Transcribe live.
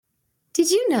Did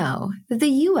you know that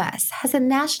the U.S. has a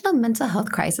national mental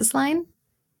health crisis line?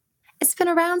 It's been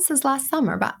around since last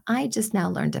summer, but I just now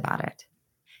learned about it.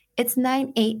 It's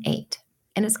 988,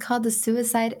 and it's called the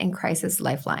Suicide and Crisis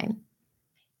Lifeline.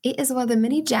 It is one of the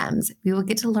many gems we will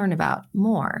get to learn about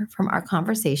more from our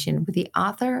conversation with the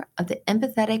author of The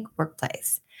Empathetic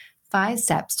Workplace, 5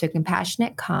 Steps to a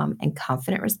Compassionate, Calm, and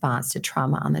Confident Response to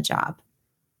Trauma on the Job.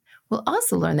 We'll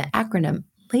also learn the acronym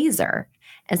LASER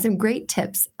and some great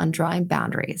tips on drawing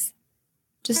boundaries.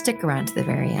 Just stick around to the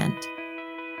very end.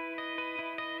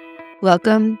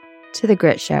 Welcome to The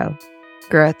Grit Show,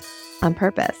 Growth on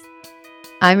Purpose.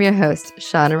 I'm your host,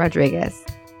 Shauna Rodriguez,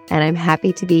 and I'm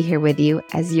happy to be here with you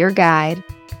as your guide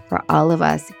for all of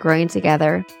us growing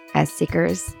together as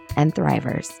seekers and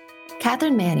thrivers.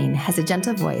 Katharine Manning has a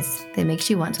gentle voice that makes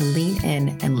you want to lean in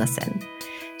and listen.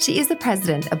 She is the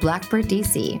president of Blackbird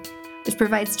DC, which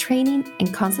provides training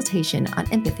and consultation on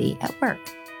empathy at work.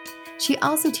 She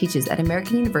also teaches at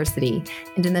American University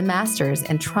and in the Master's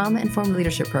in Trauma-Informed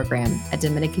Leadership program at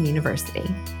Dominican University.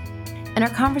 In our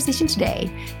conversation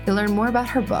today, you'll learn more about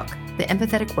her book, The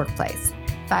Empathetic Workplace,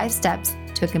 5 Steps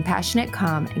to a Compassionate,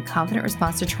 Calm, and Confident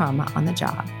Response to Trauma on the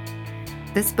Job.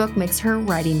 This book makes her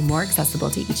writing more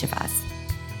accessible to each of us.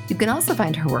 You can also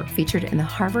find her work featured in the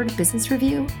Harvard Business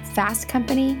Review, Fast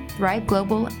Company, Thrive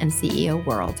Global, and CEO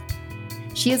World.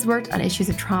 She has worked on issues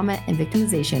of trauma and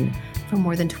victimization for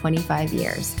more than 25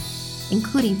 years,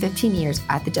 including 15 years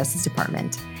at the Justice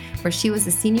Department, where she was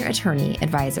a senior attorney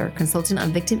advisor consultant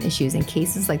on victim issues in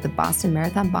cases like the Boston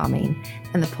Marathon bombing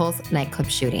and the Pulse nightclub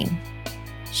shooting.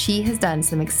 She has done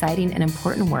some exciting and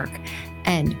important work,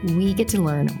 and we get to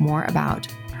learn more about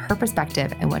her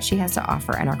perspective and what she has to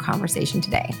offer in our conversation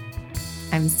today.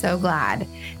 I'm so glad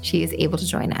she is able to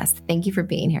join us. Thank you for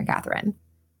being here, Katharine.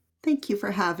 Thank you for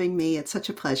having me. It's such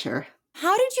a pleasure.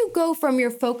 How did you go from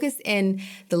your focus in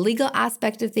the legal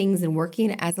aspect of things and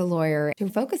working as a lawyer to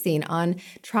focusing on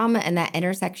trauma and that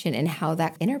intersection and how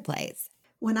that interplays?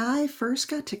 When I first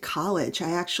got to college,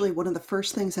 one of the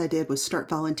first things I did was start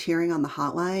volunteering on the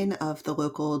hotline of the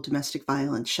local domestic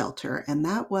violence shelter. And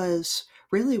that was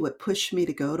really what pushed me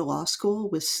to go to law school,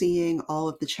 was seeing all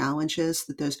of the challenges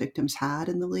that those victims had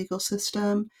in the legal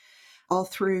system. All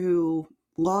through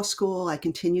law school, I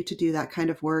continued to do that kind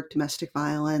of work, domestic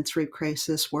violence, rape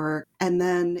crisis work. And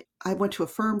then I went to a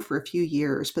firm for a few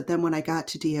years, but then when I got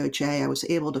to DOJ, I was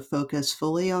able to focus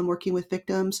fully on working with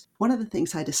victims. One of the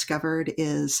things I discovered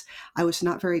is I was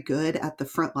not very good at the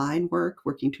frontline work,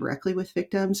 working directly with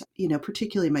victims.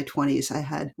 Particularly in my 20s, I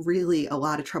had really a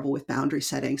lot of trouble with boundary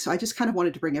setting. So I just kind of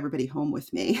wanted to bring everybody home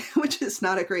with me, which is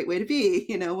not a great way to be,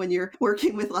 when you're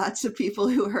working with lots of people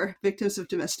who are victims of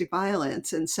domestic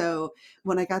violence. And so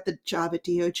when I got the job at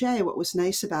DOJ, what was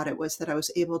nice about it was that I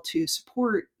was able to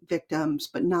support victims,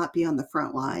 but not be on the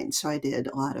front line. So I did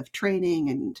a lot of training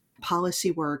and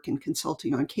policy work and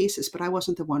consulting on cases, but I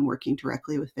wasn't the one working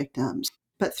directly with victims.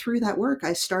 But through that work,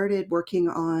 I started working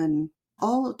on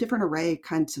all different array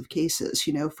kinds of cases,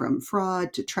 from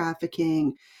fraud to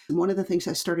trafficking. And one of the things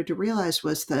I started to realize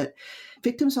was that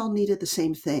victims all needed the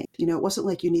same thing. It wasn't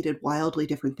like you needed wildly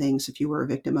different things if you were a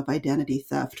victim of identity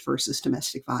theft versus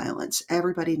domestic violence.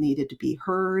 Everybody needed to be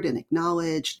heard and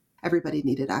acknowledged. Everybody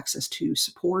needed access to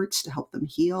supports to help them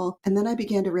heal. And then I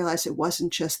began to realize it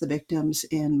wasn't just the victims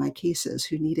in my cases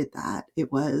who needed that.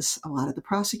 It was a lot of the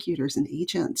prosecutors and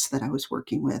agents that I was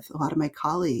working with. A lot of my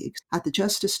colleagues at the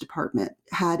Justice Department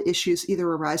had issues either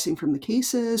arising from the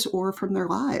cases or from their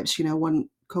lives. One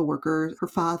coworker, her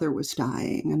father was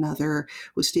dying. Another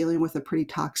was dealing with a pretty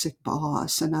toxic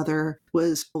boss. Another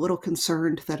was a little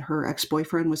concerned that her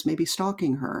ex-boyfriend was maybe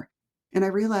stalking her. And I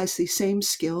realized these same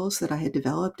skills that I had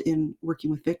developed in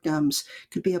working with victims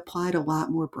could be applied a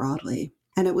lot more broadly.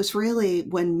 And it was really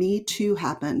when Me Too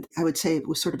happened, I would say it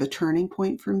was sort of a turning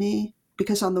point for me.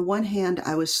 Because on the one hand,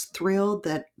 I was thrilled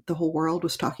that the whole world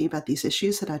was talking about these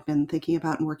issues that I'd been thinking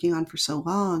about and working on for so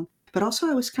long. But also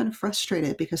I was kind of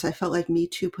frustrated because I felt like Me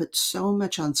Too put so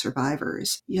much on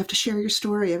survivors. You have to share your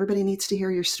story. Everybody needs to hear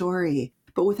your story.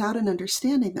 But without an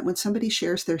understanding that when somebody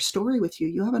shares their story with you,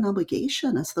 you have an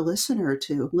obligation as the listener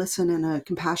to listen in a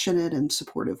compassionate and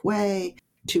supportive way,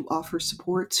 to offer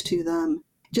supports to them.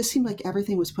 It just seemed like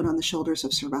everything was put on the shoulders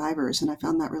of survivors, and I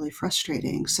found that really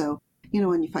frustrating. So,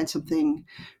 when you find something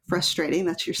frustrating,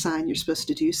 that's your sign you're supposed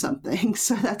to do something.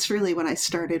 So that's really when I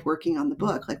started working on the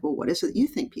book. Like, well, what is it you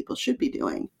think people should be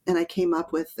doing? And I came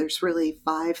up with, there's really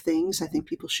 5 things I think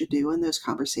people should do in those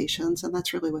conversations. And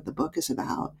that's really what the book is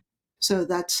about. So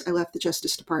I left the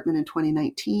Justice Department in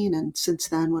 2019. And since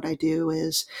then, what I do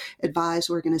is advise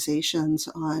organizations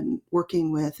on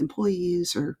working with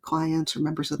employees or clients or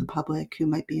members of the public who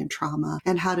might be in trauma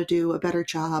and how to do a better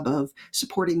job of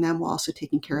supporting them while also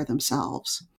taking care of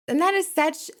themselves. And that is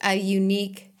such a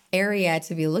unique area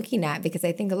to be looking at, because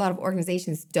I think a lot of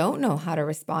organizations don't know how to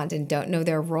respond and don't know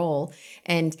their role.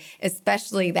 And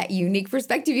especially that unique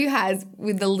perspective you has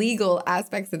with the legal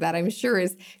aspects of that, I'm sure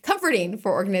is comforting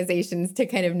for organizations to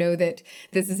kind of know that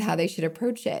this is how they should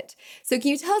approach it. So can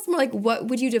you tell us more, like, what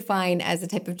would you define as a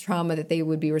type of trauma that they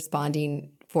would be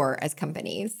responding for as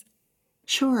companies?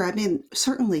 Sure. I mean,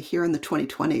 certainly here in the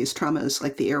 2020s, trauma is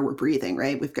like the air we're breathing,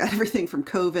 right? We've got everything from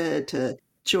COVID to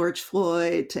George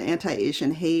Floyd to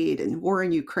anti-Asian hate and war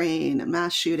in Ukraine and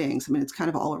mass shootings. I mean, it's kind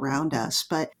of all around us.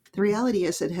 But the reality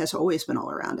is it has always been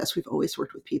all around us. We've always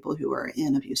worked with people who are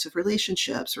in abusive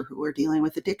relationships or who are dealing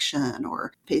with addiction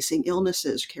or facing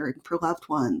illnesses, caring for loved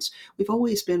ones. We've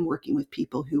always been working with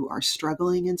people who are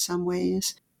struggling in some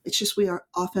ways. It's just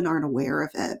often aren't aware of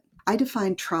it. I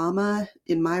define trauma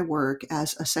in my work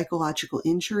as a psychological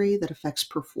injury that affects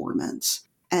performance.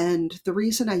 And the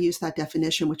reason I use that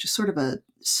definition, which is sort of a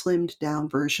slimmed down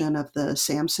version of the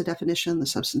SAMHSA definition, the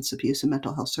Substance Abuse and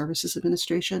Mental Health Services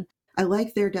Administration, I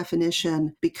like their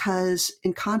definition because,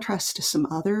 in contrast to some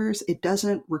others, it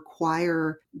doesn't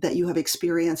require that you have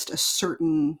experienced a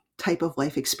certain type of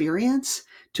life experience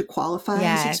to qualify as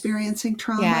Yes. experiencing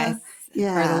trauma. Yes.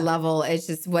 Yeah. Or the level, it's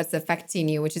just what's affecting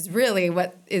you, which is really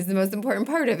what is the most important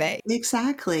part of it.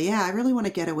 Exactly. Yeah. I really want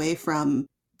to get away from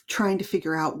trying to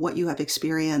figure out what you have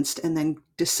experienced and then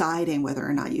deciding whether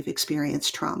or not you've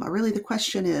experienced trauma. Really, the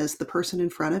question is the person in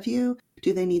front of you,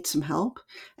 do they need some help?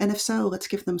 And if so, let's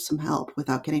give them some help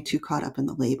without getting too caught up in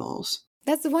the labels.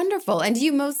 That's wonderful. And do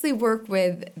you mostly work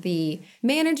with the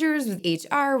managers, with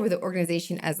HR, with the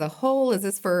organization as a whole? Is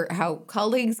this for how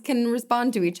colleagues can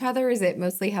respond to each other? Is it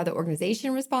mostly how the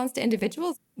organization responds to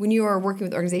individuals? When you are working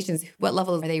with organizations, what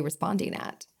level are they responding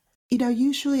at?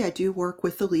 Usually I do work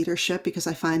with the leadership because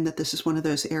I find that this is one of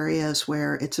those areas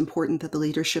where it's important that the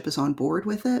leadership is on board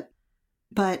with it.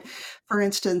 But for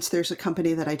instance, there's a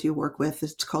company that I do work with.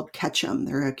 It's called Ketchum.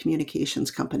 They're a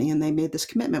communications company, and they made this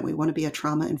commitment. We want to be a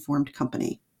trauma-informed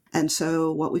company. And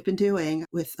so what we've been doing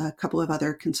with a couple of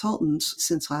other consultants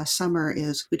since last summer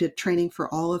is we did training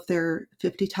for all of their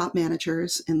 50 top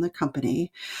managers in the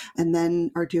company, and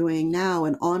then are doing now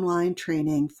an online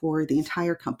training for the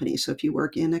entire company. So if you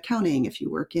work in accounting, if you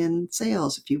work in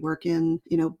sales, if you work in,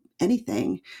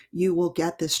 anything, you will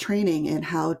get this training in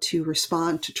how to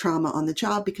respond to trauma on the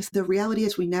job, because the reality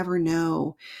is we never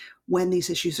know when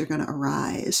these issues are going to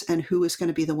arise and who is going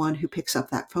to be the one who picks up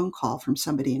that phone call from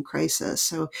somebody in crisis.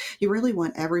 So you really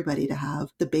want everybody to have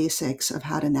the basics of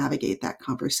how to navigate that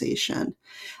conversation.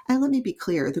 And let me be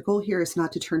clear, the goal here is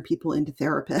not to turn people into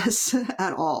therapists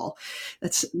at all.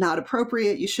 That's not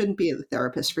appropriate. You shouldn't be a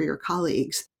therapist for your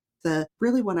colleagues.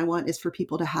 Really what I want is for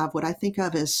people to have what I think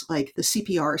of as like the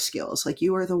CPR skills. Like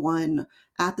you are the one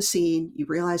at the scene, you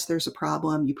realize there's a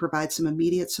problem, you provide some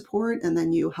immediate support, and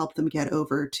then you help them get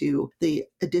over to the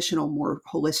additional, more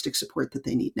holistic support that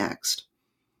they need next.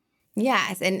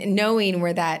 Yes. And knowing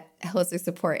where that holistic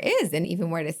support is and even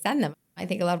where to send them. I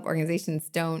think a lot of organizations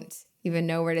don't even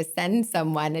know where to send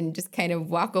someone and just kind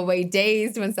of walk away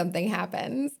dazed when something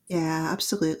happens. Yeah,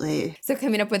 absolutely. So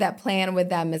coming up with that plan with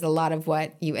them is a lot of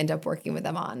what you end up working with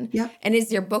them on. Yep. And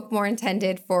is your book more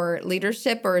intended for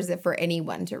leadership, or is it for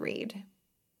anyone to read?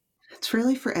 It's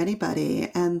really for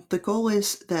anybody. And the goal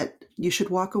is that you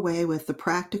should walk away with the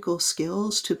practical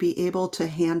skills to be able to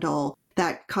handle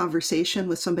that conversation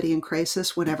with somebody in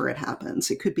crisis whenever it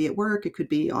happens. It could be at work, it could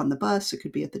be on the bus, it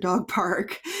could be at the dog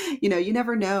park. You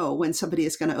never know when somebody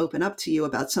is going to open up to you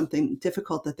about something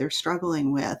difficult that they're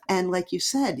struggling with. And like you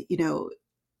said,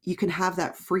 you can have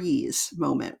that freeze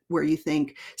moment where you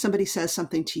think somebody says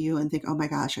something to you and think, oh my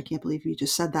gosh, I can't believe you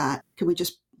just said that. Can we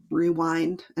just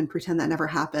rewind and pretend that never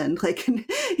happened? Like,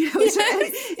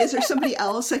 is there somebody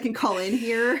else that can call in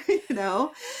here?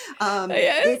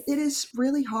 Yes. It is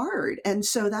really hard. And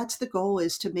so that's the goal,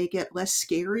 is to make it less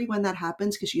scary when that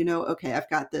happens, because okay, I've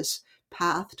got this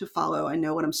path to follow. I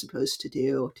know what I'm supposed to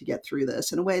do to get through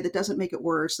this in a way that doesn't make it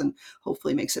worse and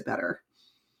hopefully makes it better.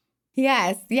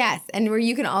 Yes, yes. And where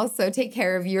you can also take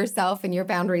care of yourself and your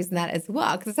boundaries in that as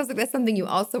well. Because it sounds like that's something you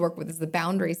also work with, is the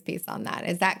boundaries piece on that.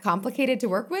 Is that complicated to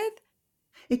work with?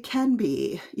 It can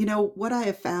be. What I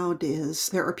have found is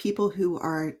there are people who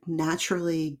are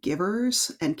naturally givers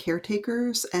and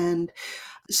caretakers, and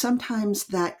sometimes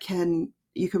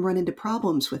you can run into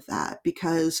problems with that,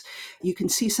 because you can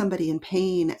see somebody in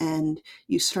pain and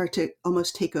you start to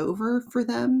almost take over for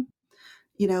them.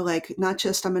 Like not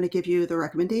just I'm going to give you the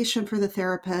recommendation for the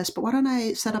therapist, but why don't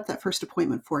I set up that first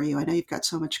appointment for you? I know you've got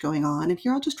so much going on, and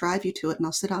here I'll just drive you to it and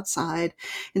I'll sit outside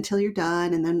until you're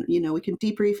done. And then, we can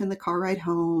debrief in the car ride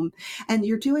home. And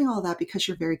you're doing all that because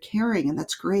you're very caring, and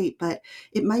that's great. But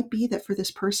it might be that for this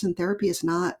person, therapy is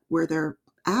not where they're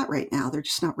at right now. They're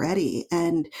just not ready.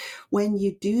 And when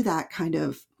you do that kind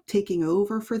of taking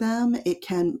over for them, it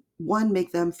can, one,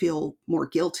 make them feel more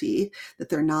guilty that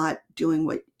they're not doing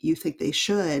what you think they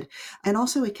should. And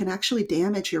also, it can actually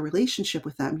damage your relationship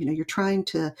with them. You're trying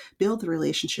to build the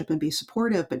relationship and be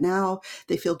supportive, but now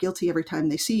they feel guilty every time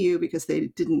they see you because they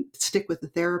didn't stick with the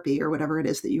therapy or whatever it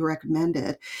is that you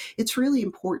recommended. It's really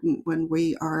important when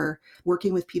we are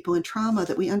working with people in trauma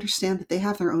that we understand that they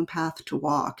have their own path to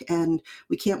walk, and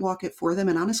we can't walk it for them.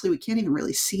 And honestly, we can't even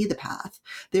really see the path.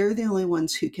 They're the only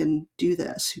ones who can do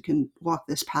this, who can walk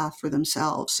this path for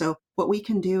themselves. So what we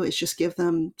can do is just give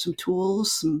them some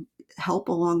tools, some help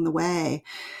along the way.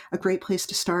 A great place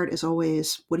to start is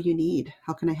always, what do you need?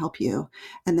 How can I help you?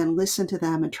 And then listen to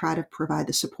them and try to provide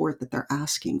the support that they're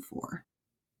asking for.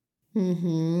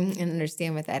 And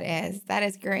understand what that is. That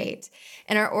is great.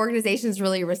 And are organizations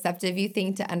really receptive, you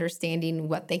think, to understanding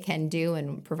what they can do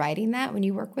and providing that when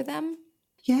you work with them?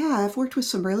 Yeah, I've worked with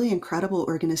some really incredible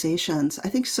organizations. I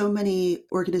think so many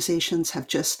organizations have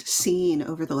just seen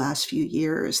over the last few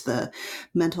years the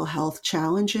mental health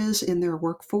challenges in their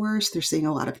workforce. They're seeing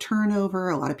a lot of turnover,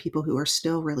 a lot of people who are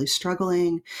still really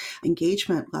struggling.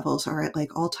 Engagement levels are at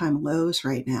like all-time lows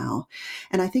right now.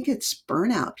 And I think it's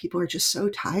burnout. People are just so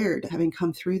tired having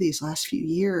come through these last few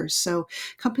years. So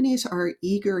companies are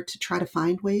eager to try to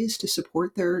find ways to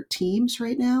support their teams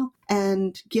right now,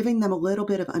 and giving them a little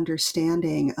bit of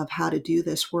understanding of how to do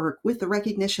this work with the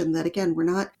recognition that, again, we're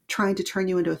not trying to turn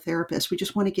you into a therapist. We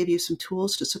just want to give you some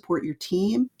tools to support your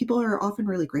team. People are often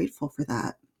really grateful for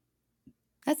that.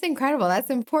 That's incredible. That's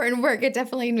important work. It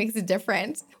definitely makes a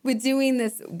difference. With doing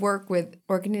this work with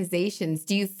organizations,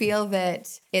 do you feel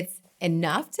that it's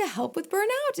enough to help with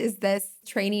burnout? Is this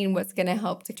training what's going to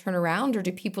help to turn around, or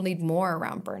do people need more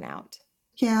around burnout?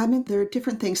 Yeah, I mean, there are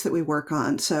different things that we work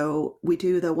on. So we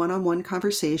do the one-on-one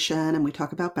conversation and we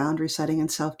talk about boundary setting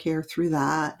and self-care through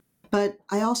that. But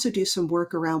I also do some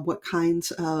work around what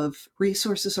kinds of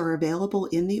resources are available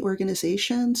in the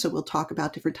organization. So we'll talk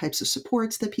about different types of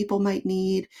supports that people might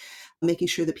need, making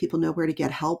sure that people know where to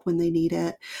get help when they need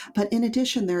it. But in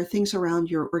addition, there are things around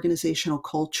your organizational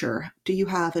culture. Do you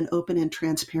have an open and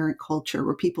transparent culture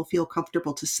where people feel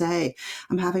comfortable to say,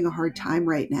 I'm having a hard time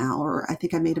right now, or I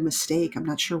think I made a mistake, I'm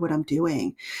not sure what I'm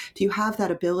doing? Do you have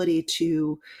that ability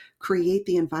to create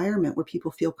the environment where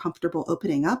people feel comfortable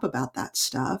opening up about that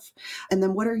stuff? And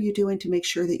then what are you doing to make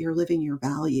sure that you're living your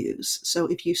values? So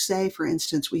if you say, for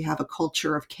instance, we have a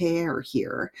culture of care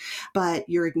here, but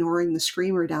you're ignoring the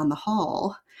screamer down the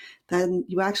hall, then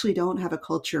you actually don't have a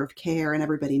culture of care, and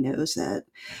everybody knows it.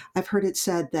 I've heard it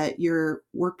said that your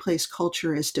workplace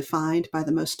culture is defined by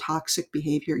the most toxic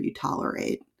behavior you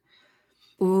tolerate.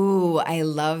 Ooh, I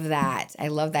love that. I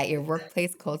love that your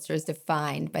workplace culture is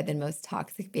defined by the most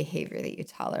toxic behavior that you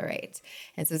tolerate.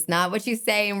 And so it's not what you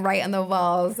say and write on the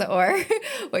walls or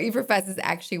what you profess is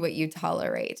actually what you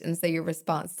tolerate. And so your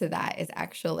response to that is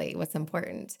actually what's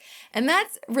important. And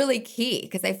that's really key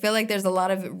because I feel like there's a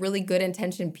lot of really good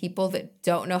intentioned people that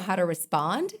don't know how to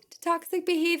respond to toxic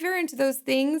behavior and to those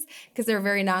things because they're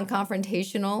very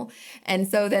non-confrontational. And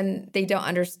so then they don't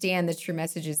understand the true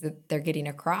messages that they're getting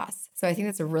across. So I think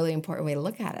that's a really important way to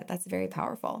look at it. That's very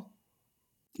powerful.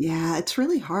 Yeah, it's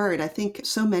really hard. I think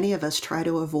so many of us try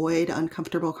to avoid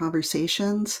uncomfortable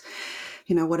conversations.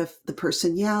 What if the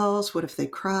person yells? What if they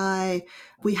cry?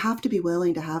 We have to be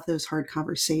willing to have those hard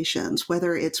conversations,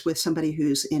 whether it's with somebody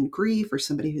who's in grief or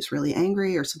somebody who's really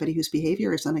angry or somebody whose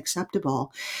behavior is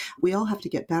unacceptable. We all have to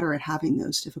get better at having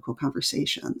those difficult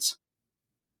conversations.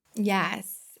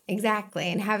 Yes, exactly.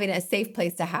 And having a safe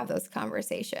place to have those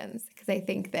conversations, because I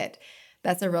think that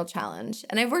that's a real challenge.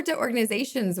 And I've worked at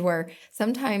organizations where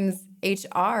sometimes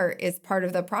HR is part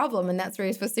of the problem, and that's where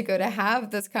you're supposed to go to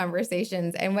have those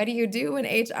conversations. And what do you do when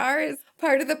HR is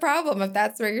part of the problem if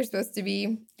that's where you're supposed to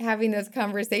be having those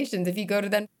conversations? If you go to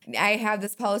them, I have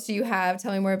this policy you have,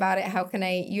 tell me more about it. How can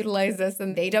I utilize this?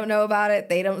 And they don't know about it.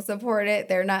 They don't support it.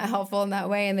 They're not helpful in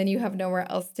that way. And then you have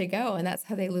nowhere else to go. And that's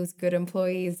how they lose good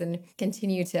employees and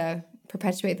continue to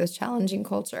perpetuate those challenging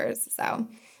cultures. So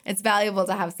it's valuable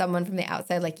to have someone from the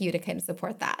outside like you to kind of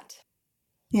support that.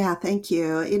 Yeah, thank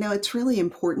you. It's really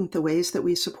important the ways that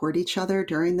we support each other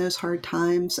during those hard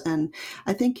times. And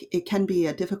I think it can be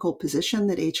a difficult position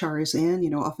that HR is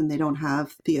in. Often they don't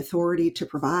have the authority to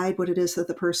provide what it is that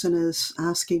the person is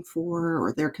asking for,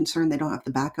 or they're concerned they don't have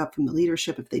the backup from the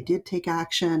leadership if they did take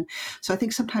action. So I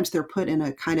think sometimes they're put in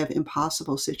a kind of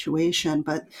impossible situation.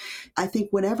 But I think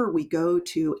whenever we go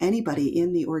to anybody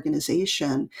in the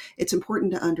organization, it's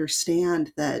important to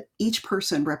understand that each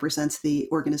person represents the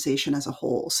organization as a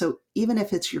whole. So even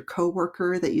if it's your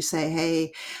coworker that you say,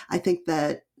 hey, I think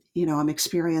that I'm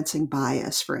experiencing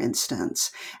bias, for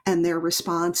instance, and their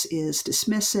response is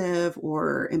dismissive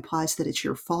or implies that it's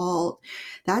your fault,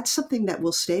 that's something that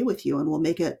will stay with you and will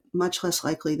make it much less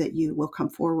likely that you will come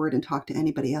forward and talk to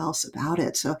anybody else about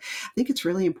it. So I think it's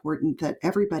really important that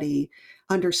everybody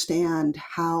understand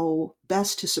how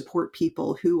best to support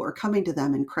people who are coming to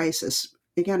them in crisis.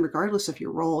 Again, regardless of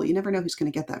your role, you never know who's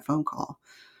going to get that phone call.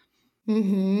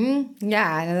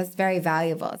 Yeah, no, that's very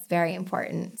valuable. It's very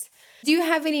important. Do you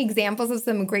have any examples of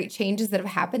some great changes that have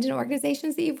happened in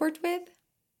organizations that you've worked with?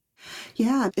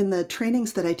 Yeah, in the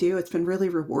trainings that I do, it's been really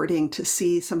rewarding to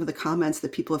see some of the comments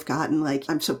that people have gotten. Like,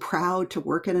 I'm so proud to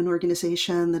work in an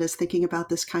organization that is thinking about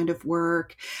this kind of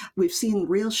work. We've seen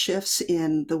real shifts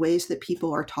in the ways that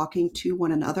people are talking to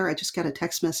one another. I just got a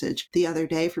text message the other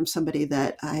day from somebody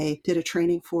that I did a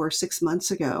training for 6 months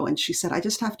ago. And she said, I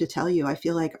just have to tell you, I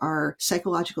feel like our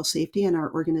psychological safety in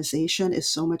our organization is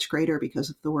so much greater because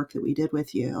of the work that we did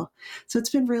with you. So it's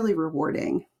been really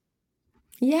rewarding.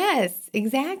 Yes,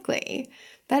 exactly.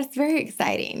 That's very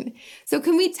exciting. So,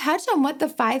 can we touch on what the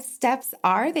 5 steps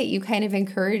are that you kind of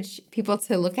encourage people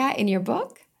to look at in your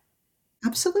book?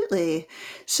 Absolutely.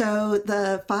 So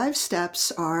the 5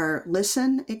 steps are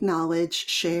listen, acknowledge,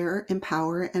 share,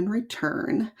 empower, and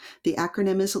return. The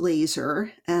acronym is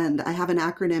LASER. And I have an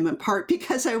acronym in part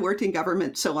because I worked in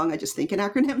government so long, I just think in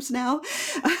acronyms now,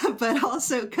 but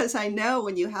also because I know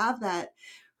when you have that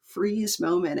freeze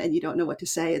moment and you don't know what to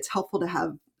say, it's helpful to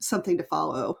have something to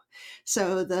follow.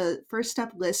 So the first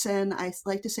step, listen. I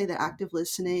like to say that active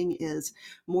listening is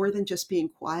more than just being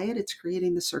quiet. It's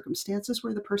creating the circumstances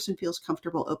where the person feels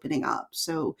comfortable opening up.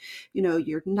 So,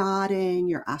 you're nodding,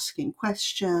 you're asking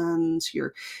questions,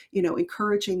 you're,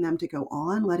 encouraging them to go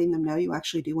on, letting them know you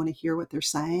actually do want to hear what they're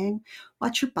saying.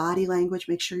 Watch your body language,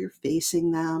 make sure you're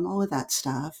facing them, all of that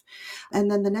stuff. And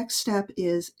then the next step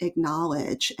is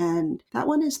acknowledge. And that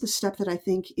one is the step that I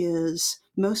think is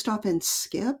most often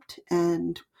skipped.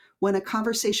 And when a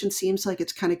conversation seems like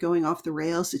it's kind of going off the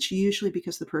rails, it's usually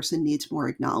because the person needs more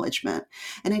acknowledgement.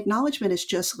 And acknowledgement is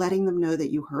just letting them know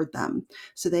that you heard them.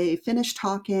 So they finish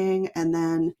talking, and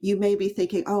then you may be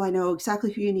thinking, oh, I know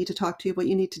exactly who you need to talk to, what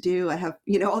you need to do. I have,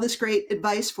 all this great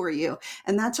advice for you.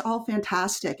 And that's all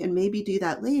fantastic. And maybe do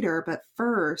that later. But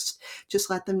first, just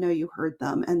let them know you heard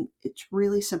them. And it's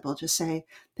really simple. Just say,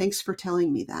 thanks for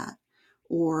telling me that.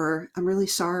 Or I'm really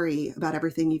sorry about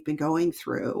everything you've been going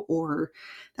through. Or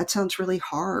that sounds really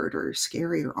hard or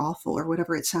scary or awful or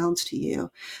whatever it sounds to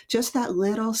you. Just that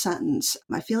little sentence,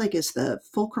 I feel like, is the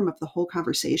fulcrum of the whole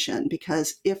conversation,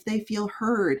 because if they feel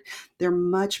heard, they're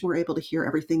much more able to hear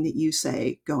everything that you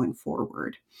say going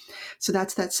forward. So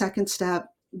that's that second step.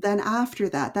 Then after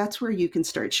that, that's where you can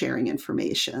start sharing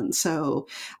information. So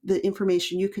the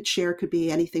information you could share could be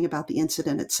anything about the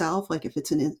incident itself. Like if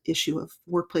it's an issue of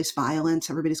workplace violence,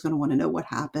 everybody's going to want to know what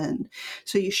happened.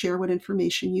 So you share what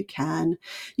information you can.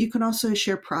 You can also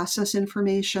share process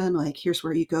information, like here's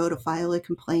where you go to file a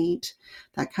complaint,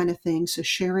 that kind of thing. So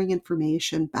sharing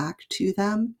information back to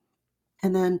them.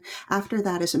 And then after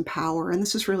that is empower. And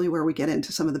this is really where we get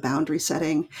into some of the boundary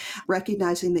setting,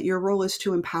 recognizing that your role is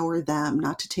to empower them,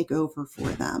 not to take over for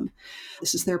them.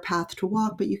 This is their path to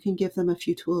walk, but you can give them a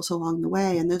few tools along the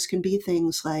way. And those can be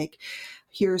things like,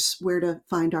 here's where to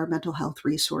find our mental health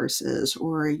resources,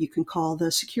 or you can call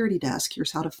the security desk.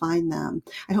 Here's how to find them.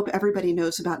 I hope everybody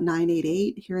knows about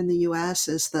 988 here in the US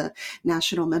as the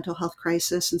National Mental Health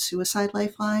Crisis and Suicide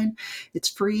Lifeline. It's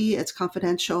free, it's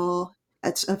confidential,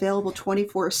 it's available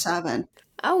 24/7.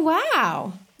 Oh,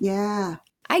 wow. Yeah.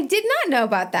 I did not know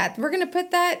about that. We're going to put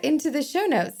that into the show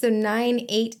notes. So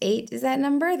 988 is that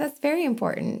number? That's very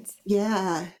important.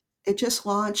 Yeah. It just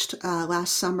launched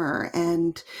last summer,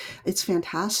 and it's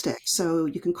fantastic. So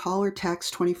you can call or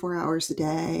text 24 hours a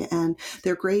day, and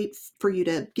they're great for you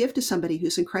to give to somebody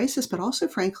who's in crisis, but also,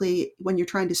 frankly, when you're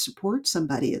trying to support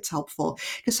somebody, it's helpful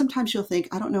because sometimes you'll think,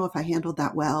 I don't know if I handled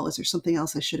that well. Is there something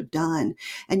else I should have done?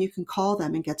 And you can call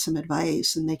them and get some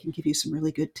advice, and they can give you some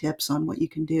really good tips on what you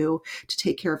can do to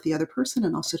take care of the other person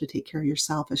and also to take care of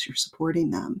yourself as you're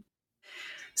supporting them.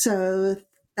 So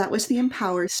That was the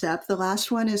empower step. The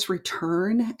last one is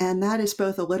return. And that is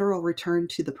both a literal return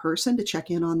to the person to check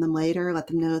in on them later, let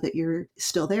them know that you're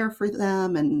still there for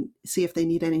them and see if they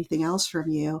need anything else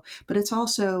from you. But it's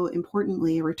also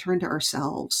importantly a return to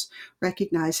ourselves,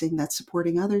 recognizing that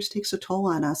supporting others takes a toll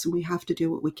on us. And we have to do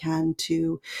what we can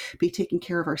to be taking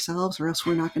care of ourselves, or else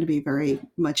we're not going to be very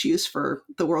much use for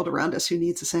the world around us who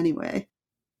needs us anyway.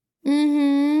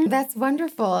 That's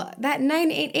wonderful. That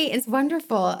 988 is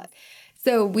wonderful.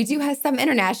 So we do have some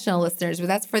international listeners, but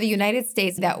that's for the United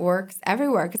States. That works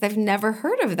everywhere because I've never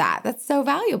heard of that. That's so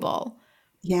valuable.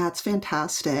 Yeah, it's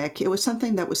fantastic. It was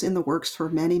something that was in the works for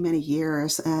many, many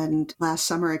years. And last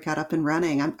summer it got up and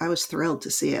running. I was thrilled to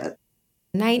see it.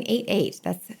 988.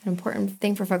 That's an important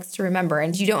thing for folks to remember.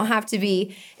 And you don't have to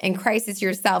be in crisis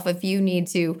yourself. If you need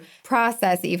to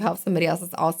process that you've helped somebody else,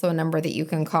 it's also a number that you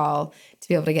can call to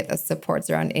be able to get those supports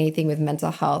around anything with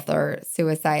mental health or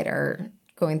suicide or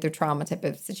going through trauma type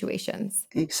of situations.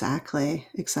 Exactly.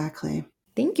 Exactly.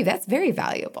 Thank you. That's very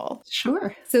valuable.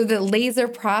 Sure. So the laser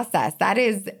process, that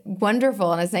is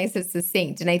wonderful. And it's nice it's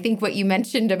succinct. And I think what you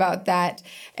mentioned about that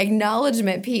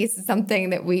acknowledgement piece is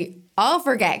something that we all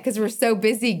forget because we're so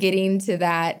busy getting to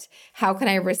that, how can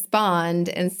I respond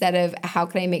instead of how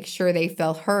can I make sure they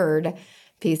feel heard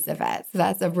piece of it. So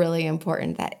that's a really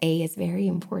important, that A is very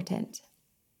important.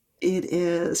 It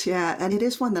is, yeah. And it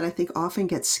is one that I think often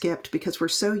gets skipped because we're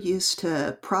so used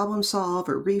to problem solve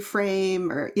or reframe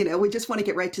or, we just want to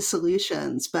get right to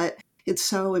solutions. But it's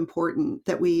so important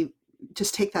that we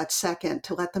just take that second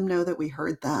to let them know that we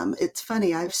heard them. It's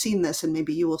funny, I've seen this, and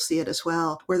maybe you will see it as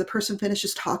well, where the person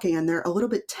finishes talking and they're a little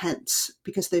bit tense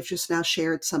because they've just now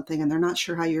shared something and they're not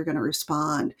sure how you're going to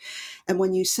respond. And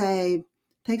when you say,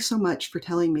 thanks so much for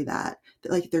telling me that,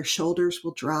 like their shoulders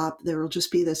will drop. There will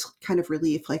just be this kind of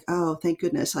relief, like, oh, thank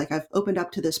goodness. Like I've opened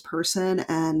up to this person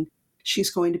and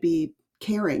she's going to be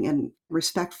caring and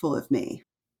respectful of me.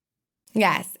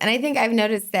 Yes. And I think I've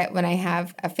noticed that when I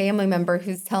have a family member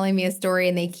who's telling me a story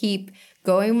and they keep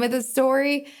going with a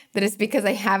story, that it's because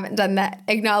I haven't done that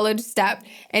acknowledge step.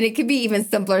 And it could be even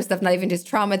simpler stuff, not even just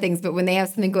trauma things, but when they have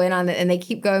something going on and they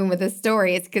keep going with a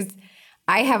story, it's because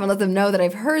I haven't let them know that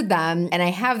I've heard them and I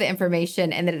have the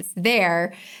information and that it's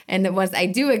there. And that once I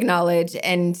do acknowledge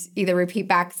and either repeat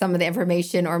back some of the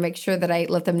information or make sure that I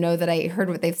let them know that I heard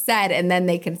what they've said, and then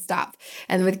they can stop.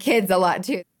 And with kids a lot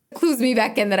too. Clues me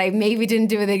back in that I maybe didn't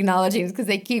do the acknowledging because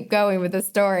they keep going with the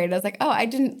story. And I was like, oh, I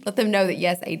didn't let them know that,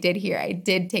 yes, I did hear. I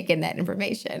did take in that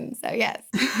information. So yes.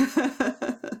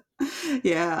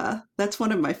 Yeah, that's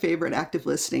one of my favorite active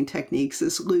listening techniques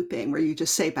is looping, where you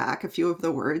just say back a few of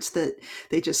the words that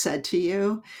they just said to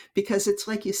you, because it's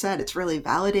like you said, it's really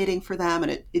validating for them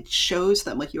and it shows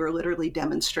them like you are literally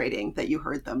demonstrating that you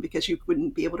heard them, because you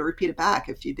wouldn't be able to repeat it back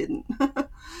if you didn't.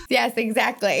 Yes,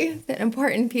 exactly. It's an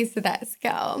important piece of that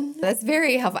skill. That's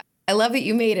very helpful. I love that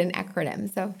you made an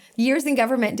acronym. So years in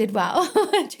government did well.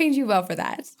 Trained you well for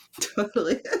that.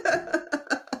 Totally.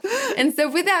 And so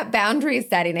with that boundary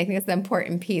setting, I think it's an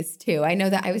important piece too. I know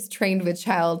that I was trained with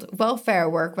child welfare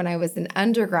work when I was an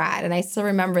undergrad. And I still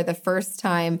remember the first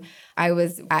time I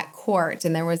was at court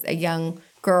and there was a young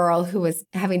girl who was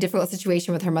having a difficult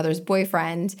situation with her mother's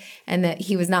boyfriend and that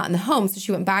he was not in the home. So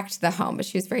she went back to the home, but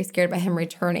she was very scared about him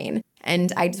returning.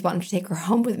 And I just wanted to take her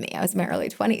home with me. I was in my early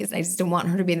 20s and I just didn't want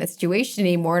her to be in that situation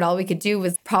anymore. And all we could do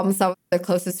was problem solve the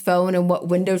closest phone and what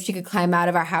window she could climb out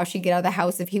of or how she'd get out of the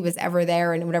house if he was ever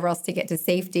there and whatever else to get to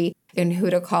safety and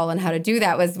who to call and how to do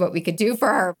that was what we could do for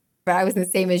her. But I was the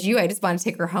same as you. I just wanted to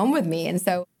take her home with me. And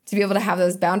so to be able to have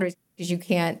those boundaries, because you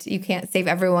can't save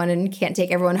everyone and can't take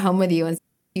everyone home with you. And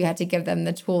you had to give them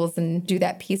the tools and do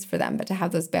that piece for them, but to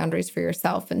have those boundaries for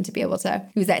yourself and to be able to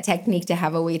use that technique to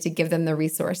have a way to give them the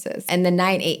resources. And the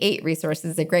 988 resource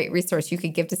is a great resource you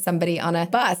could give to somebody on a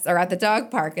bus or at the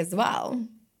dog park as well.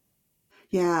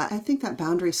 Yeah, I think that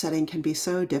boundary setting can be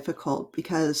so difficult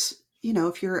because,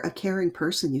 if you're a caring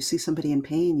person, you see somebody in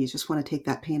pain, you just want to take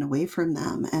that pain away from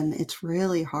them. And it's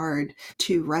really hard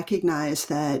to recognize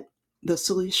that the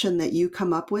solution that you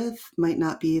come up with might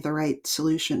not be the right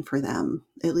solution for them,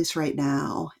 at least right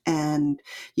now. And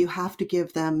you have to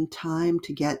give them time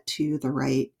to get to the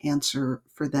right answer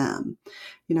for them.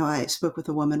 I spoke with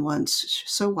a woman once, she's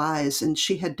so wise, and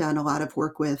she had done a lot of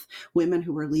work with women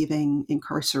who were leaving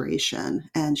incarceration.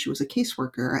 And she was a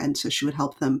caseworker. And so she would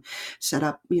help them set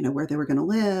up, where they were going to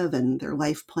live and their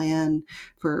life plan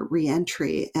for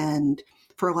reentry. And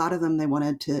for a lot of them, they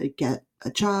wanted to get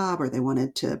a job or they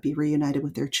wanted to be reunited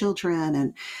with their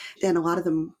children. And a lot of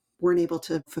them weren't able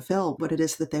to fulfill what it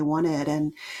is that they wanted.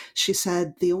 And she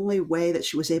said the only way that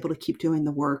she was able to keep doing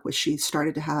the work was she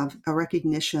started to have a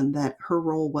recognition that her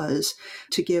role was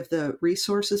to give the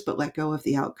resources, but let go of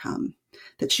the outcome.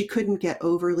 That she couldn't get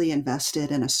overly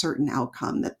invested in a certain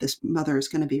outcome, that this mother is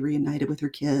going to be reunited with her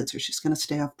kids or she's going to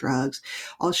stay off drugs.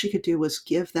 All she could do was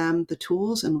give them the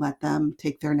tools and let them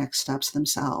take their next steps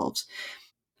themselves.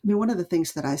 I mean, one of the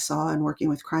things that I saw in working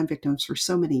with crime victims for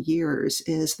so many years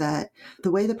is that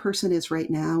the way the person is right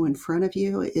now in front of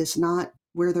you is not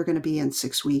where they're going to be in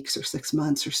 6 weeks or 6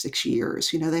 months or 6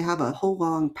 years. They have a whole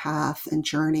long path and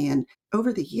journey. And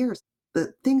over the years,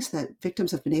 the things that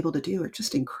victims have been able to do are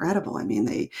just incredible. I mean,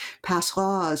 they pass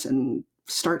laws and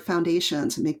start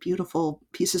foundations and make beautiful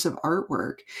pieces of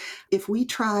artwork. If we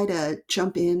try to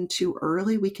jump in too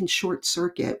early, we can short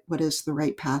circuit what is the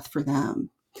right path for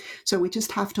them. So we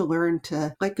just have to learn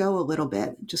to let go a little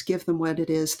bit, just give them what it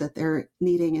is that they're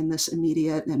needing in this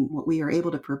immediate and what we are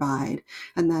able to provide,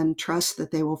 and then trust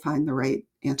that they will find the right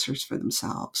answers for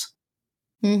themselves.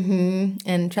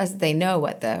 And trust that they know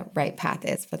what the right path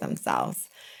is for themselves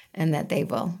and that they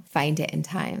will find it in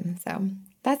time. So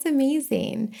that's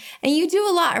amazing. And you do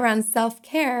a lot around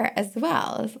self-care as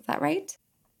well. Is that right?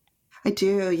 I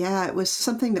do. Yeah. It was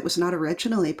something that was not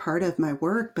originally part of my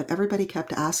work, but everybody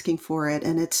kept asking for it.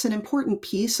 And it's an important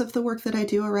piece of the work that I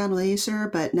do around laser,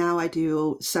 but now I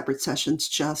do separate sessions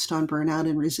just on burnout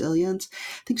and resilience.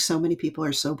 I think so many people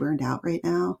are so burned out right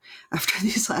now after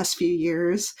these last few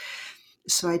years.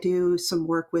 So I do some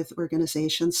work with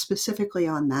organizations specifically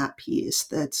on that piece.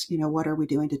 That's, what are we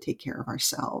doing to take care of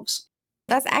ourselves?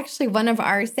 That's actually one of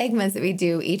our segments that we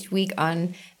do each week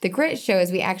on the Grit Show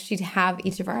is we actually have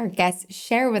each of our guests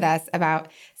share with us about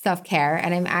self-care.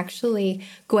 And I'm actually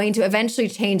going to eventually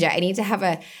change it. I need to have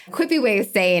a quippy way of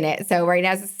saying it. So right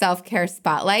now it's a self-care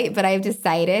spotlight, but I've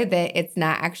decided that it's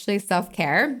not actually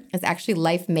self-care. It's actually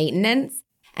life maintenance.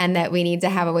 And that we need to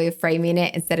have a way of framing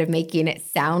it instead of making it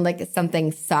sound like it's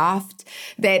something soft,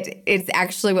 that it's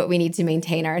actually what we need to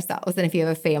maintain ourselves. And if you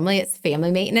have a family, it's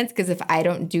family maintenance, because if I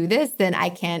don't do this, then I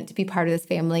can't be part of this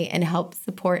family and help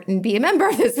support and be a member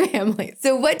of this family.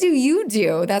 So what do you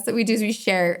do? That's what we do, is we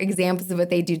share examples of what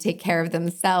they do to take care of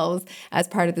themselves as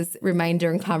part of this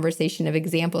reminder and conversation of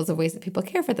examples of ways that people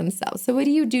care for themselves. So what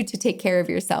do you do to take care of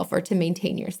yourself or to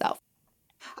maintain yourself?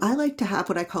 I like to have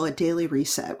what I call a daily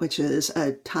reset, which is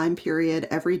a time period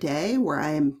every day where I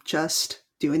am just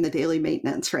doing the daily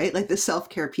maintenance, right? Like the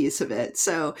self-care piece of it.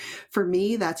 So for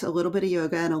me, that's a little bit of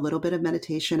yoga and a little bit of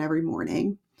meditation every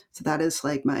morning. So that is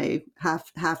like my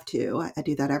have to. I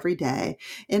do that every day.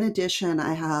 In addition,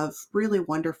 I have really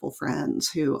wonderful friends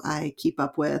who I keep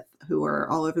up with who are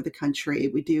all over the country.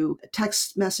 We do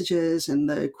text messages and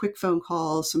the quick phone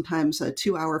calls, sometimes a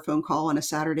 2-hour phone call on a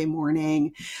Saturday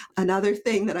morning. Another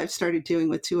thing that I've started doing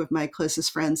with two of my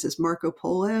closest friends is Marco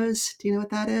Polos. Do you know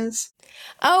what that is?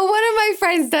 Oh, one of my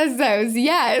friends does those.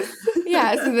 Yes.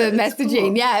 Yes. The messaging.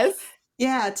 Cool. Yes.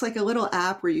 Yeah, it's like a little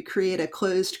app where you create a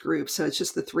closed group. So it's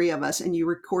just the three of us and you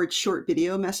record short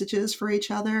video messages for each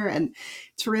other. And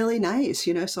it's really nice,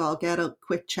 So I'll get a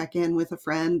quick check in with a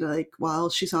friend, like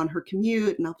while she's on her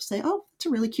commute, and I'll say, oh, it's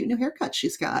a really cute new haircut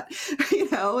she's got.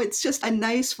 It's just a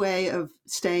nice way of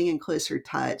staying in closer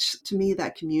touch. To me,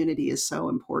 that community is so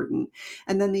important.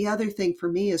 And then the other thing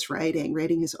for me is writing.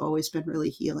 Writing has always been really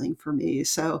healing for me.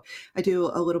 So I do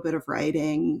a little bit of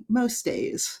writing most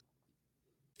days.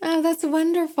 Oh, that's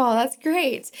wonderful. That's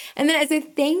great. And then as a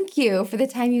thank you for the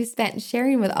time you spent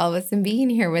sharing with all of us and being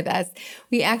here with us,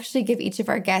 we actually give each of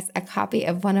our guests a copy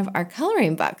of one of our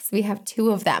coloring books. We have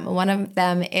two of them. One of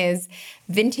them is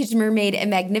Vintage Mermaid and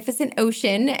Magnificent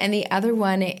Ocean, and the other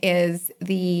one is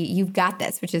the You've Got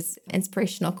This, which is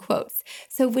inspirational quotes.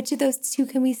 So which of those two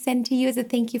can we send to you as a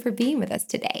thank you for being with us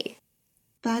today?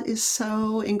 That is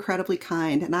so incredibly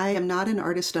kind. And I am not an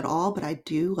artist at all, but I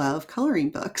do love coloring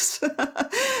books.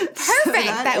 Perfect. So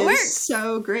that is works.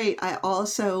 so great. I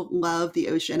also love the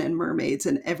ocean and mermaids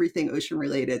and everything ocean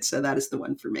related. So that is the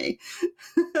one for me.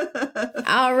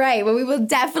 All right. Well, we will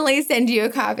definitely send you a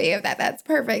copy of that. That's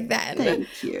perfect then.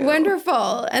 Thank you.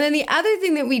 Wonderful. And then the other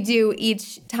thing that we do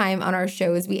each time on our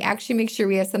show is we actually make sure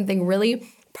we have something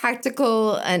really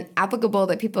practical and applicable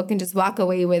that people can just walk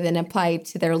away with and apply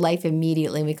to their life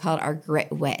immediately. And we call it our grit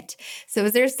wit. So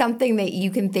is there something that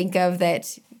you can think of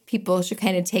that people should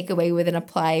kind of take away with and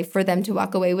apply for them to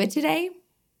walk away with today?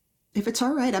 If it's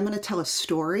all right, I'm going to tell a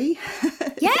story.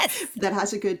 Yes. That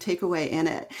has a good takeaway in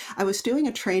it. I was doing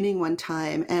a training one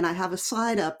time and I have a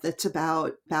slide up that's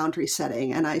about boundary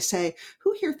setting. And I say,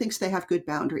 who here thinks they have good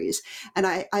boundaries? And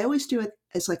I always do it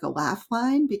as like a laugh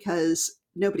line because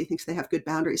nobody thinks they have good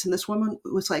boundaries. And this woman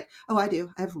was like, oh, I do.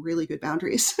 I have really good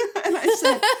boundaries. And I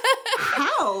said,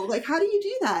 how? Like, how do you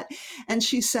do that? And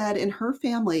she said in her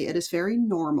family, it is very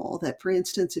normal that, for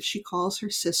instance, if she calls her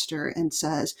sister and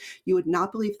says, you would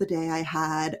not believe the day I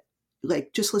had,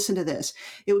 like, just listen to this.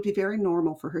 It would be very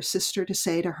normal for her sister to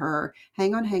say to her,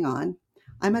 hang on.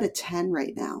 I'm at a 10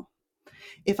 right now.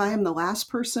 If I am the last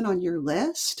person on your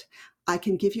list, I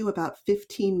can give you about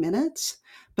 15 minutes.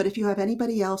 But if you have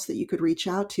anybody else that you could reach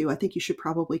out to, I think you should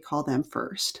probably call them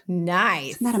first.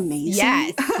 Nice. Isn't that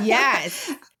amazing?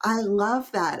 Yes. I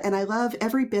love that. And I love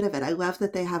every bit of it. I love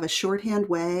that they have a shorthand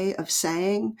way of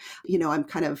saying, I'm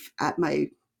kind of at my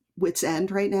wit's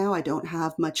end right now. I don't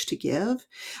have much to give.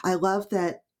 I love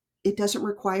that it doesn't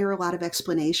require a lot of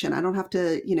explanation. I don't have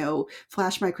to,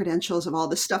 flash my credentials of all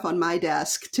the stuff on my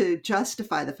desk to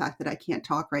justify the fact that I can't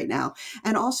talk right now.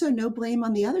 And also no blame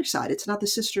on the other side. It's not the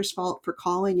sister's fault for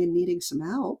calling and needing some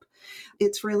help.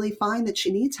 It's really fine that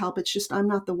she needs help. It's just I'm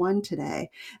not the one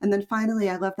today. And then finally,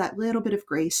 I love that little bit of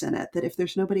grace in it, that if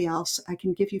there's nobody else, I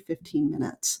can give you 15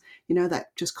 minutes.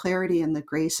 That just clarity and the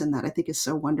grace in that I think is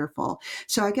so wonderful.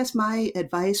 So I guess my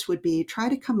advice would be try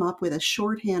to come up with a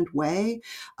shorthand way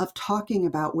of talking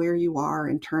about where you are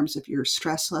in terms of your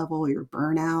stress level, your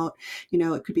burnout.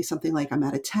 It could be something like I'm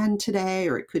at a 10 today,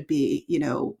 or it could be,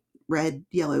 red,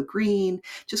 yellow, green.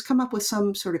 Just come up with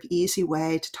some sort of easy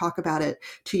way to talk about it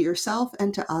to yourself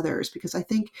and to others, because I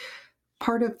think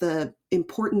part of the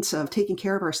importance of taking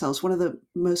care of ourselves, one of the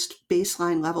most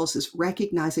baseline levels is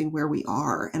recognizing where we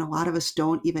are. And a lot of us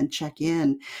don't even check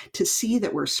in to see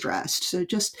that we're stressed. So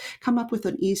just come up with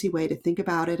an easy way to think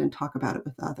about it and talk about it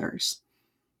with others.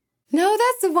 No,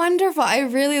 that's wonderful. I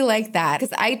really like that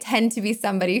because I tend to be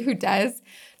somebody who does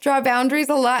draw boundaries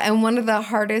a lot. And one of the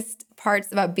hardest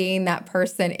parts about being that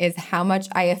person is how much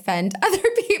I offend other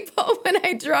people when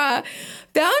I draw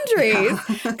boundaries.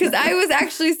 Because I was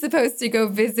actually supposed to go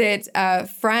visit a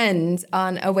friend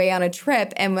away on a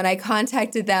trip. And when I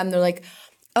contacted them, they're like,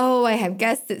 oh, I have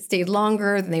guests that stayed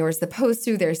longer than they were supposed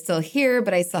to. They're still here,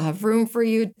 but I still have room for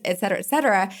you, et cetera, et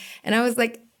cetera. And I was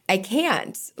like, I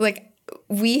can't. Like,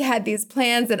 we had these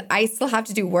plans and I still have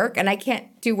to do work, and I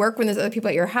can't do work when there's other people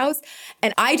at your house.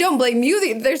 And I don't blame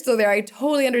you that they're still there. I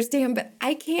totally understand, but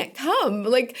I can't come,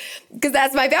 because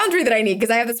that's my boundary that I need, because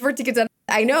I have this work to get done.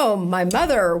 I know my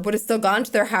mother would have still gone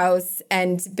to their house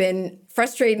and been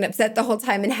frustrated and upset the whole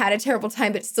time and had a terrible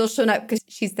time, but still shown up because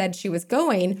she said she was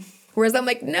going. Whereas I'm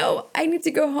like, no, I need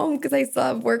to go home because I still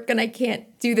have work and I can't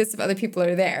do this if other people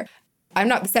are there. I'm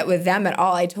not upset with them at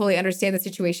all. I totally understand the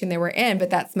situation they were in, but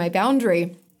that's my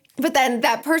boundary. But then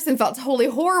that person felt totally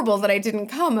horrible that I didn't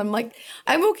come. I'm like,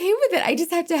 I'm okay with it. I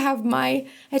just had to I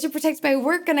had to protect my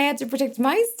work and I had to protect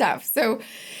my stuff. So,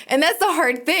 and that's the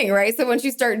hard thing, right? So once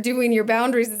you start doing your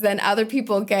boundaries, then other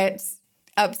people get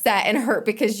upset and hurt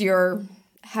because you're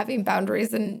having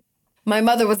boundaries. And my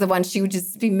mother was the one, she would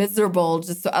just be miserable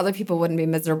just so other people wouldn't be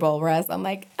miserable. Whereas I'm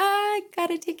like, I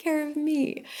gotta take care of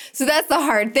me. So that's the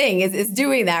hard thing is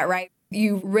doing that, right?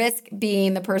 You risk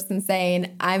being the person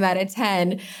saying, I'm at a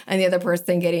 10, and the other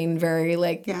person getting very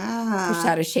pushed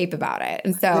out of shape about it.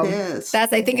 And so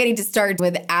I think I need to start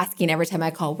with asking every time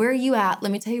I call, where are you at?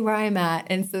 Let me tell you where I'm at.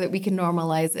 And so that we can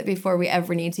normalize it before we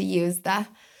ever need to use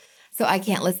so I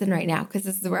can't listen right now because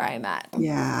this is where I'm at.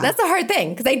 Yeah. That's a hard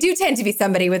thing because I do tend to be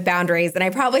somebody with boundaries. And I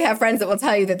probably have friends that will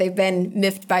tell you that they've been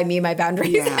miffed by me, my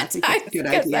boundaries at times. That's a good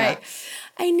idea.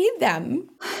 I need them.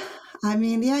 I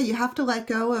mean, yeah, you have to let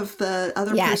go of the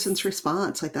other person's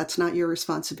response. Like, that's not your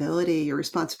responsibility. Your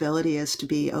responsibility is to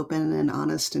be open and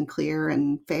honest and clear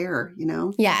and fair,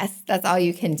 Yes, that's all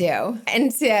you can do. And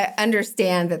to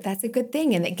understand that that's a good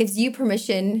thing. And it gives you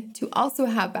permission to also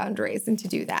have boundaries and to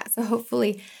do that. So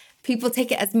hopefully people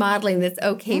take it as modeling that's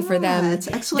okay for them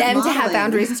to have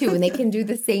boundaries too. And they can do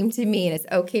the same to me. And it's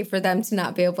okay for them to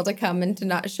not be able to come and to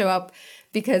not show up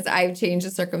because I've changed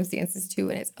the circumstances too.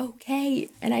 And it's okay.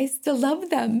 And I still love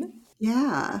them.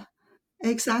 Yeah,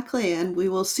 exactly. And we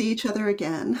will see each other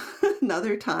again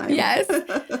another time. Yes.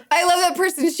 I love that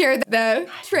person shared the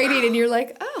trading and you're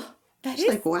like, oh, that is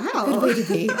like, wow. a good way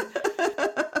to be.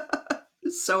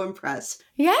 So impressed.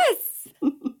 Yes.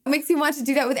 It makes me want to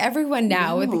do that with everyone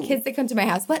now, with the kids that come to my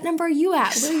house. What number are you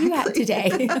at? Where are you at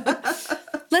today?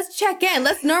 Let's check in.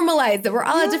 Let's normalize that we're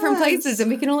all at different places and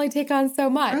we can only take on so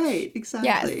much. Right,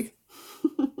 exactly.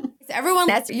 Yes. So everyone,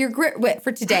 that's your grit wit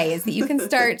for today is that you can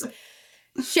start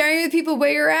sharing with people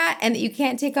where you're at and that you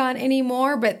can't take on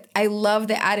anymore. But I love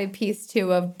the added piece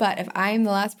too of, but if I'm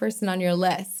the last person on your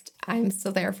list, I'm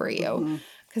still there for you. Mm-hmm.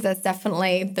 Because that's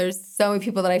definitely, there's so many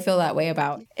people that I feel that way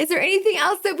about. Is there anything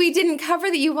else that we didn't cover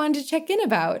that you wanted to check in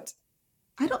about?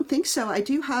 I don't think so. I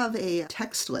do have a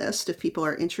text list if people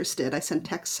are interested. I send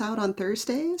texts out on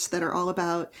Thursdays that are all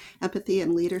about empathy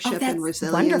and Oh, leadership and that's resilience. So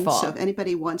if wonderful.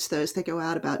 anybody wants those, they go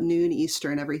out about noon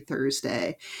Eastern every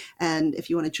Thursday. And if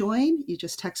you want to join, you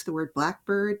just text the word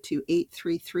Blackbird to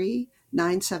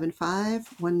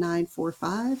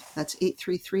 833-975-1945. That's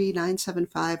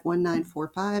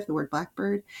 833-975-1945, the word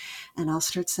Blackbird. And I'll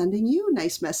start sending you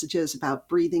nice messages about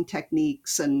breathing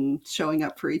techniques and showing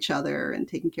up for each other and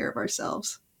taking care of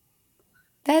ourselves.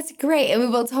 That's great. And we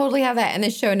will totally have that in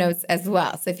the show notes as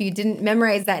well. So if you didn't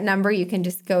memorize that number, you can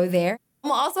just go there.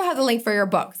 We'll also have the link for your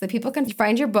book so people can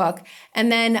find your book.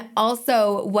 And then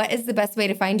also, what is the best way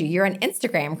to find you? You're on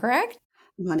Instagram, correct?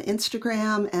 I'm on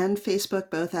Instagram and Facebook,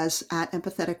 both as at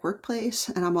Empathetic Workplace.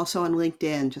 And I'm also on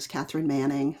LinkedIn, just Katharine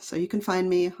Manning. So you can find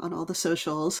me on all the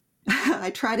socials.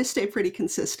 I try to stay pretty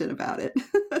consistent about it,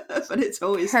 but it's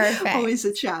always a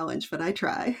Perfect. challenge, but I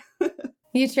try.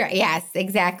 You try. Yes,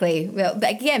 exactly. Well,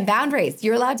 again, boundaries.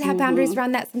 You're allowed to have boundaries Hmm.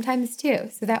 around that sometimes too.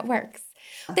 So that works.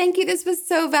 Thank you. This was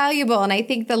so valuable. And I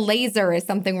think the laser is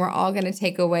something we're all going to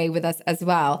take away with us as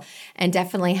well. And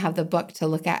definitely have the book to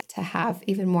look at to have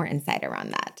even more insight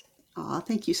around that. Aw,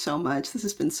 thank you so much. This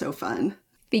has been so fun.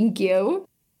 Thank you.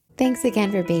 Thanks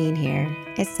again for being here.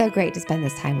 It's so great to spend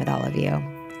this time with all of you.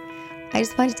 I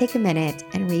just wanted to take a minute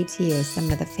and read to you some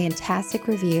of the fantastic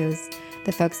reviews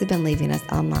the folks have been leaving us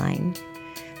online.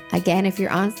 Again, if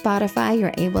you're on Spotify,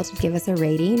 you're able to give us a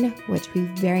rating, which we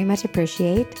very much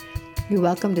appreciate. You're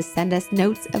welcome to send us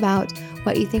notes about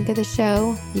what you think of the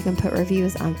show. You can put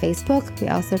reviews on Facebook. We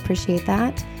also appreciate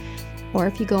that. Or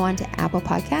if you go on to Apple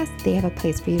Podcasts, they have a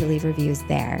place for you to leave reviews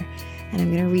there. And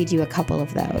I'm going to read you a couple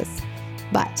of those.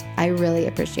 But I really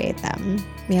appreciate them.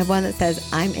 We have one that says,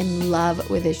 I'm in love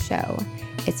with this show.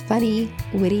 It's funny,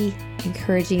 witty,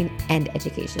 encouraging, and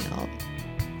educational.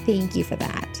 Thank you for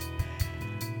that.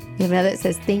 We have another that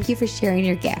says, thank you for sharing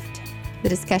your gift. The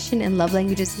discussion in love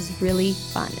languages is really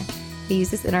fun. We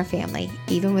use this in our family,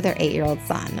 even with our 8-year-old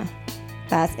son.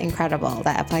 That's incredible.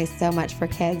 That applies so much for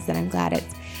kids, and I'm glad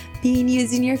it's being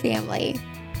used in your family.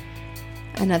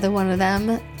 Another one of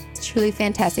them, truly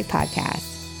fantastic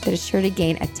podcast that is sure to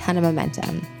gain a ton of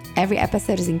momentum. Every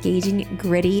episode is engaging,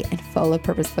 gritty, and full of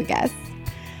purposeful guests.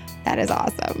 That is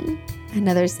awesome.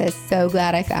 Another says, so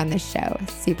glad I found this show.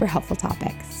 Super helpful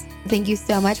topics. Thank you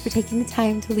so much for taking the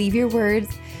time to leave your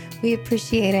words. We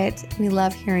appreciate it. We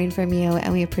love hearing from you,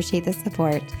 and we appreciate the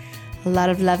support. A lot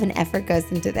of love and effort goes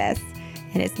into this,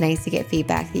 and it's nice to get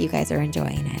feedback that you guys are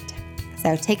enjoying it.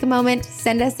 So take a moment,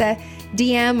 send us a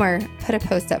DM or put a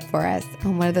post up for us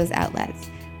on one of those outlets.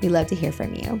 We love to hear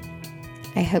from you.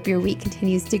 I hope your week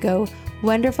continues to go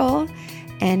wonderful.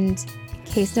 And in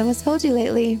case no one's told you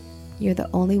lately, you're the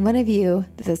only one of you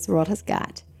that this world has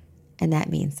got. And that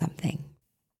means something.